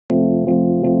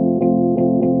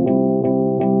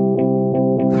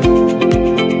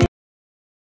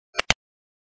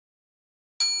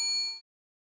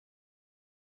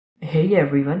Hey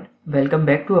everyone, welcome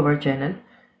back to our channel.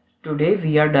 Today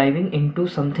we are diving into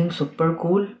something super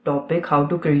cool topic, how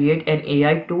to create an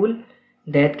AI tool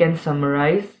that can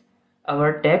summarize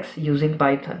our text using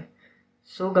Python.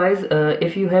 So guys,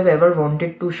 if you have ever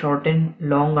wanted to shorten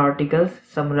long articles,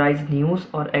 summarize news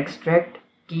or extract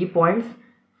key points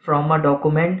from a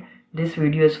document, this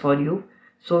video is for you.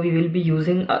 So we will be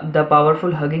using the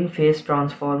powerful Hugging Face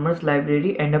Transformers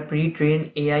library and a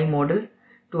pre-trained AI model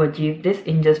to achieve this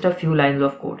in just a few lines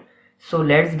of code. So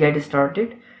let's get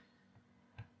started.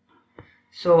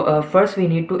 So first we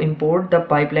need to import the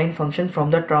pipeline function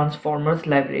from the transformers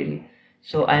library.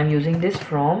 So I am using this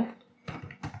from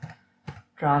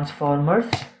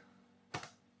transformers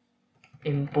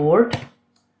import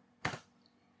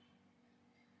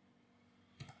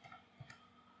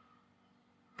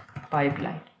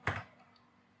pipeline.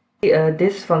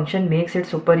 This function makes it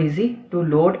super easy to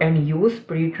load and use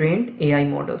pre-trained AI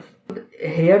models.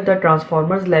 Here the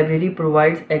transformers library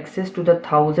provides access to the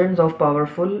thousands of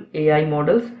powerful AI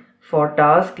models for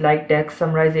tasks like text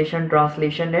summarization,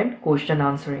 translation and question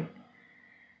answering.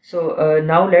 So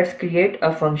now let's create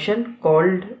a function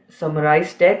called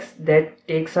summarize text that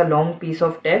takes a long piece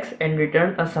of text and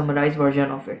return a summarized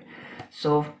version of it.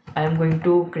 So I am going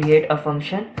to create a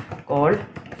function called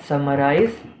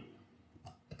summarize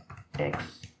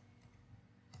text.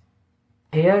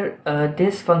 Here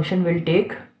this function will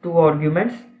take two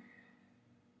arguments.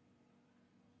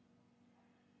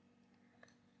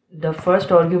 The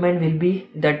first argument will be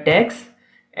the text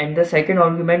and the second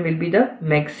argument will be the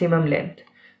maximum length.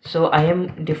 So I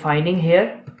am defining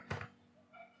here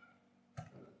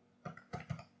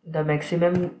the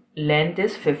maximum length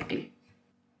is 50,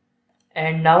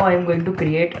 and now I am going to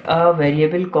create a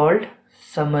variable called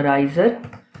summarizer,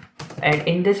 and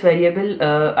in this variable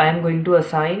I am going to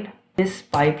assign this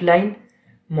pipeline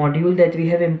module that we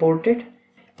have imported,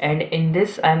 and in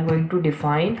this I am going to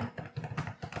define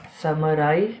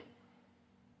summarization.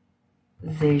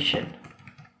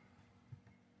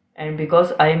 And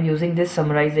because I am using this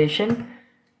summarization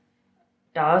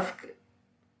task,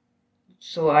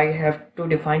 so I have to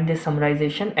define this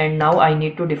summarization, and now I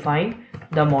need to define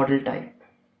the model type.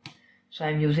 So I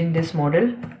am using this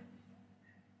model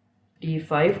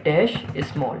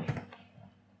T5-small.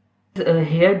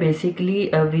 Here basically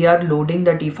we are loading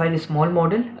the T5 small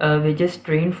model which is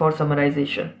trained for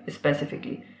summarization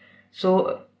specifically.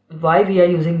 So why we are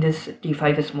using this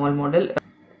T5 small model?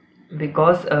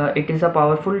 Because it is a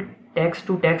powerful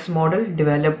text-to-text model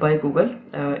developed by Google.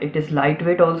 It is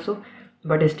lightweight also,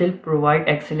 but still provide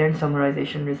excellent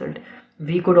summarization result.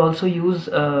 We could also use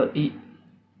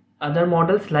other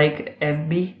models like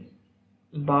FB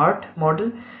BART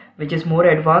model, which is more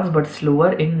advanced but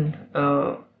slower in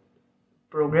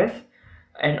progress,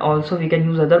 and also we can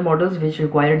use other models which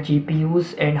require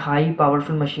GPUs and high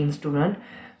powerful machines to run.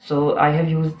 So I have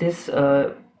used this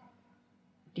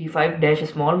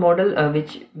T5-small model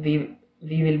which we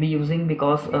will be using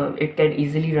because it can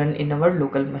easily run in our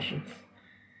local machines.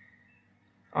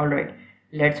 Alright,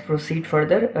 let's proceed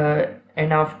further,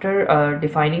 and after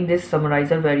defining this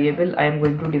summarizer variable, I am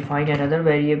going to define another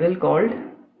variable called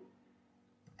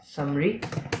summary,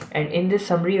 and in this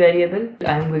summary variable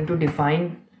I am going to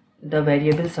define the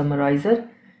variable summarizer,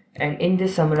 and in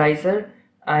this summarizer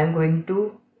I am going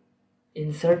to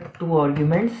insert two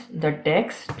arguments, the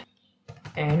text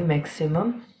and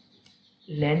maximum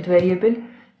length variable,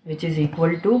 which is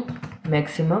equal to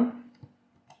maximum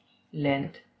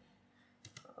length.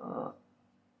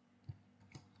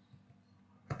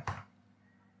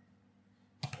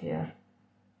 Here,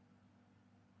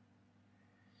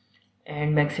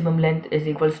 and maximum length is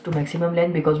equals to maximum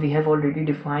length because we have already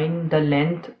defined the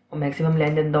length, maximum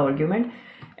length in the argument.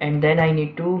 And then I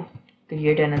need to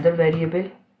create another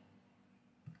variable,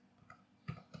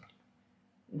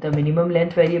 the minimum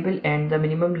length variable, and the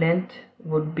minimum length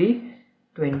would be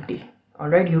 20.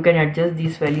 Alright, you can adjust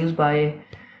these values by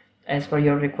as per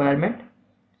your requirement,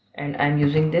 and I'm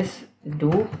using this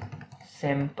do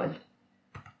sample,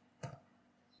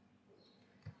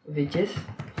 which is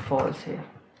false here.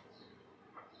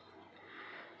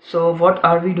 So what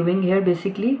are we doing here?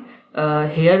 Basically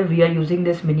here we are using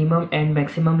this minimum and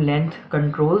maximum length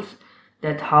controls,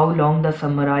 that how long the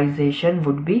summarization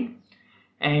would be,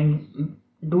 and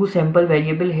do sample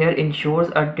variable here ensures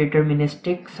a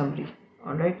deterministic summary.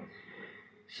 Alright,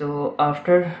 so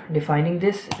after defining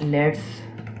this, let's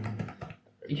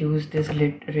use this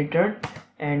return,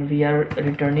 and we are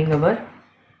returning our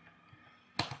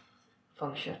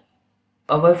function.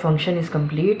 Our function is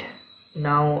complete.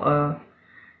 Now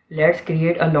let's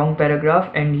create a long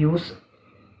paragraph and use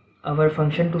our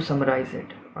function to summarize it.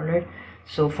 Alright,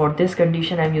 So for this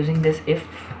condition I'm using this if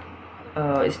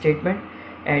statement,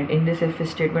 and in this if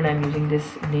statement I'm using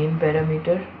this name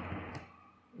parameter,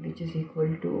 which is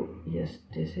equal to, yes,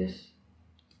 this is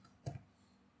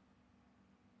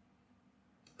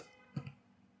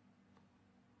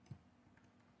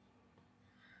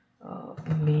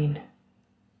mean.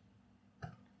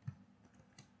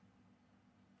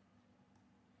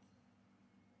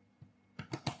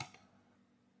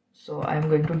 So I'm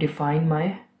going to define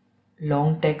my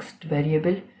long text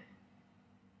variable,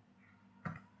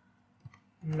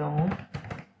 long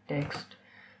text.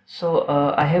 So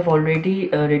I have already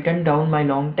written down my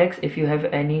long text. If you have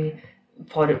any,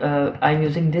 for I'm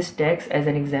using this text as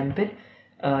an example,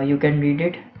 you can read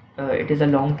it. It is a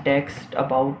long text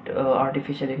about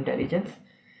artificial intelligence,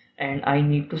 and I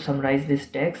need to summarize this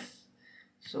text.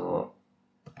 So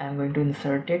I'm going to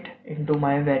insert it into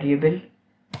my variable,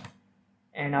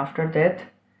 and after that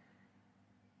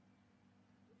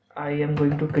I am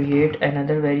going to create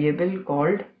another variable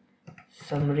called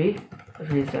summary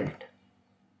result,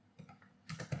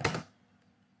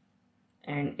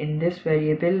 and in this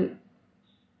variable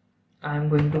I am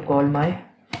going to call my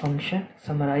function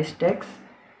summarize text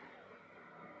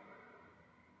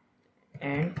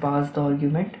and pass the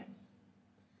argument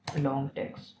long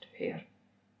text here.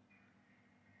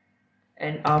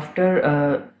 And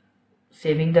after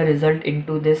saving the result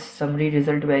into this summary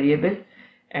result variable,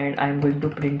 and I'm going to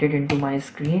print it into my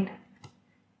screen.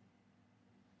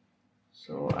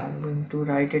 So I'm going to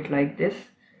write it like this: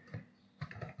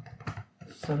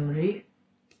 summary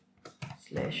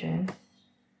 /n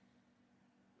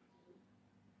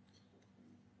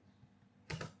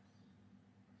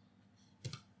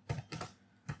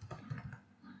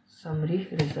summary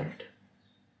result.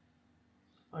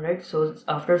 Alright, so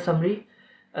after summary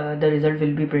the result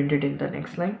will be printed in the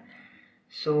next line.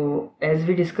 So as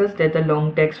we discussed that the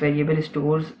long text variable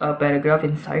stores a paragraph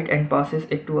inside and passes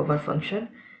it to our function,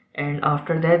 and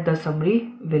after that the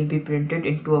summary will be printed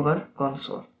into our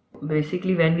console.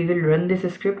 Basically when we will run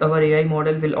this script, our AI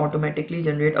model will automatically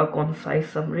generate a concise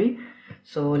summary.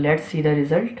 So let's see the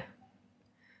result.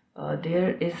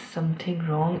 There is something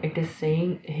wrong. It is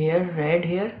saying here red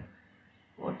here.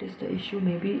 What is the issue?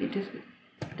 Maybe it is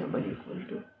double equal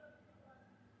to,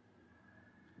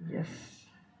 yes,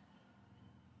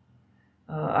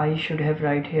 I should have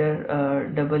write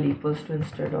here double equals to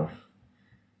instead of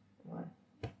 1.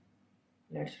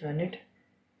 Let's run it.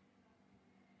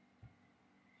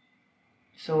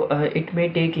 So it may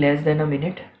take less than a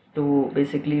minute to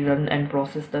basically run and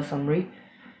process the summary.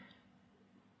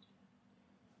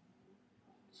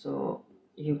 So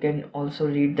you can also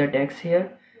read the text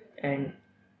here, and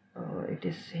it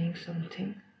is saying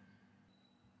something.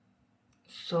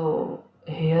 So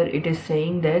here it is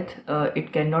saying that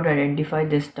it cannot identify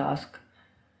this task.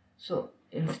 So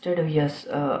instead of, yes,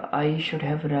 I should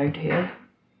have write here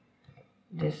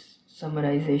this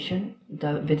summarization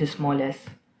with a small s.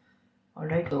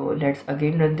 Alright, so let's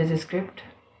again run this script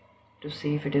to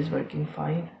see if it is working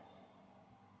fine.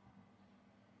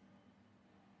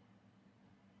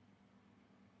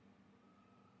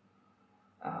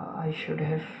 I should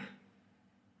have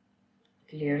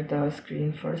cleared the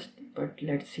screen first, but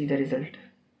let's see the result.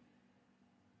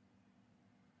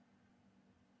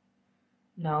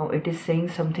 Now it is saying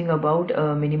something about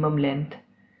minimum length.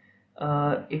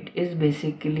 It is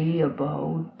basically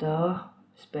about the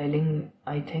spelling,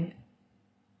 I think.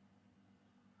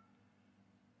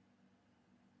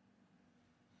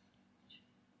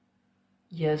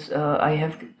 Yes, I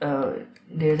have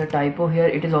there is a typo here.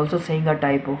 It is also saying a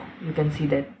typo. You can see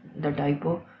that the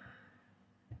typo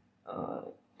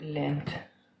length.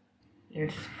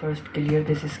 Let's first clear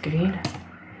this screen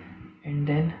and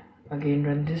then again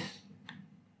run this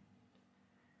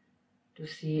to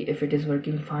see if it is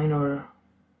working fine or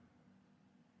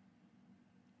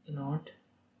not.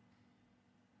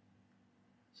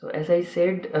 So as I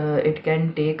said, it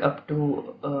can take up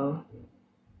to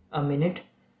a minute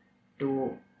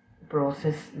to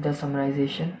process the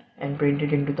summarization and print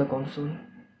it into the console.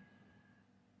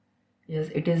 Yes,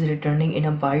 it is returning in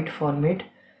a byte format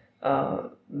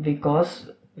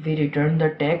because we return the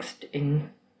text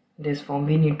in this form.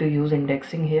 We need to use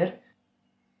indexing here.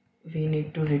 We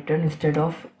need to return, instead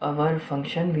of our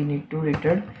function, we need to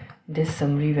return this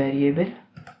summary variable,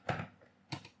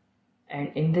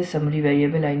 and in this summary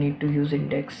variable I need to use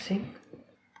indexing.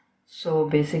 So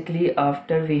basically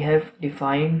after we have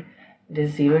defined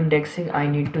this zero indexing, I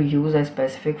need to use a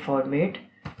specific format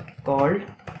called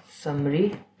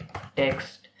summary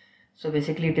text. So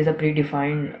basically it is a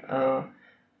predefined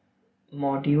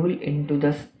module into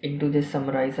this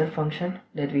summarizer function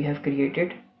that we have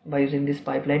created. by using this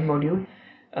pipeline module,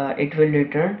 it will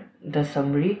return the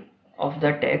summary of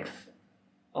the text,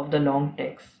 of the long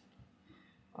text.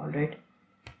 Alright,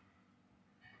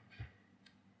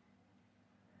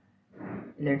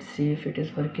 let's see if it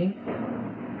is working.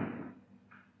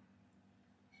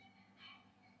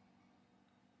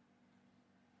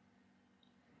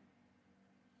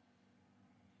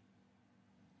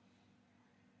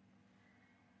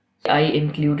 I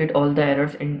included all the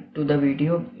errors into the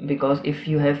video because if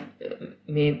you have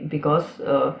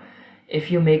if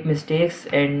you make mistakes,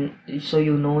 and so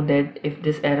you know that if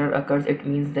this error occurs, it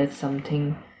means that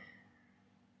something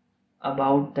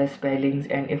about the spellings,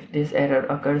 and if this error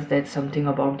occurs, that's something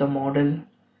about the model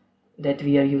that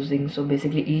we are using. So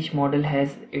basically each model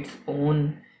has its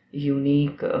own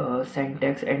unique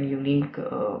syntax and unique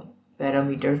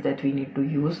parameters that we need to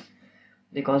use,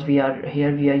 because we are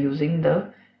using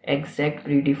the exact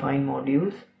predefined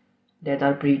modules that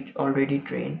are already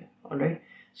trained. All right,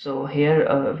 so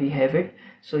here we have it.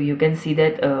 So you can see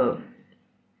that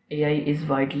AI is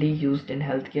widely used in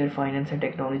healthcare, finance and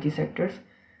technology sectors.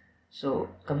 So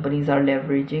companies are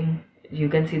leveraging. You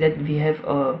can see that we have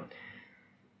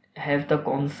the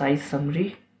concise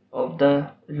summary of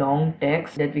the long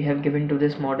text that we have given to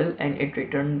this model, and it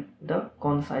returned the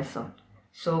concise sum.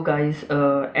 So guys,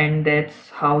 and that's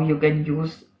how you can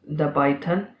use the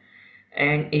Python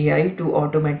and AI to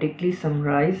automatically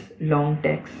summarize long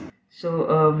text.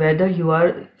 So whether you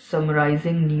are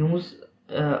summarizing news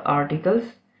articles,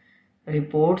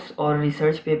 reports or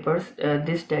research papers,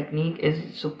 this technique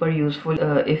is super useful.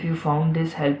 If you found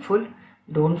this helpful,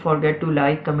 don't forget to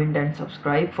like, comment and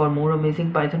subscribe for more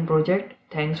amazing Python project.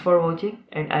 Thanks for watching,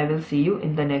 and I will see you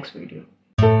in the next video.